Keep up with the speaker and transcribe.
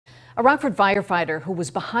A Rockford firefighter who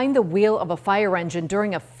was behind the wheel of a fire engine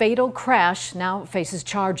during a fatal crash now faces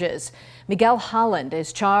charges. Miguel Holland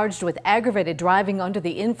is charged with aggravated driving under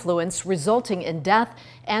the influence resulting in death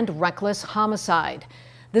and reckless homicide.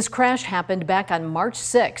 This crash happened back on March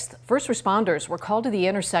 6th. First responders were called to the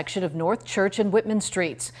intersection of North Church and Whitman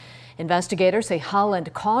Streets. Investigators say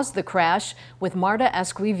Holland caused the crash with Marta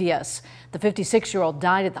Esquivias. The 56-year-old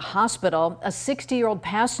died at the hospital. A 60-year-old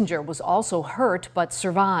passenger was also hurt but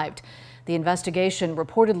survived. The investigation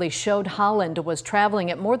reportedly showed Holland was traveling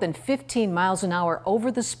at more than 15 miles an hour over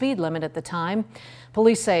the speed limit at the time.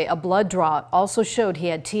 Police say a blood draw also showed he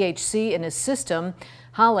had THC in his system.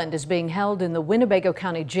 Holland is being held in the Winnebago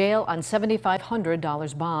County Jail on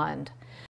 $7,500 bond.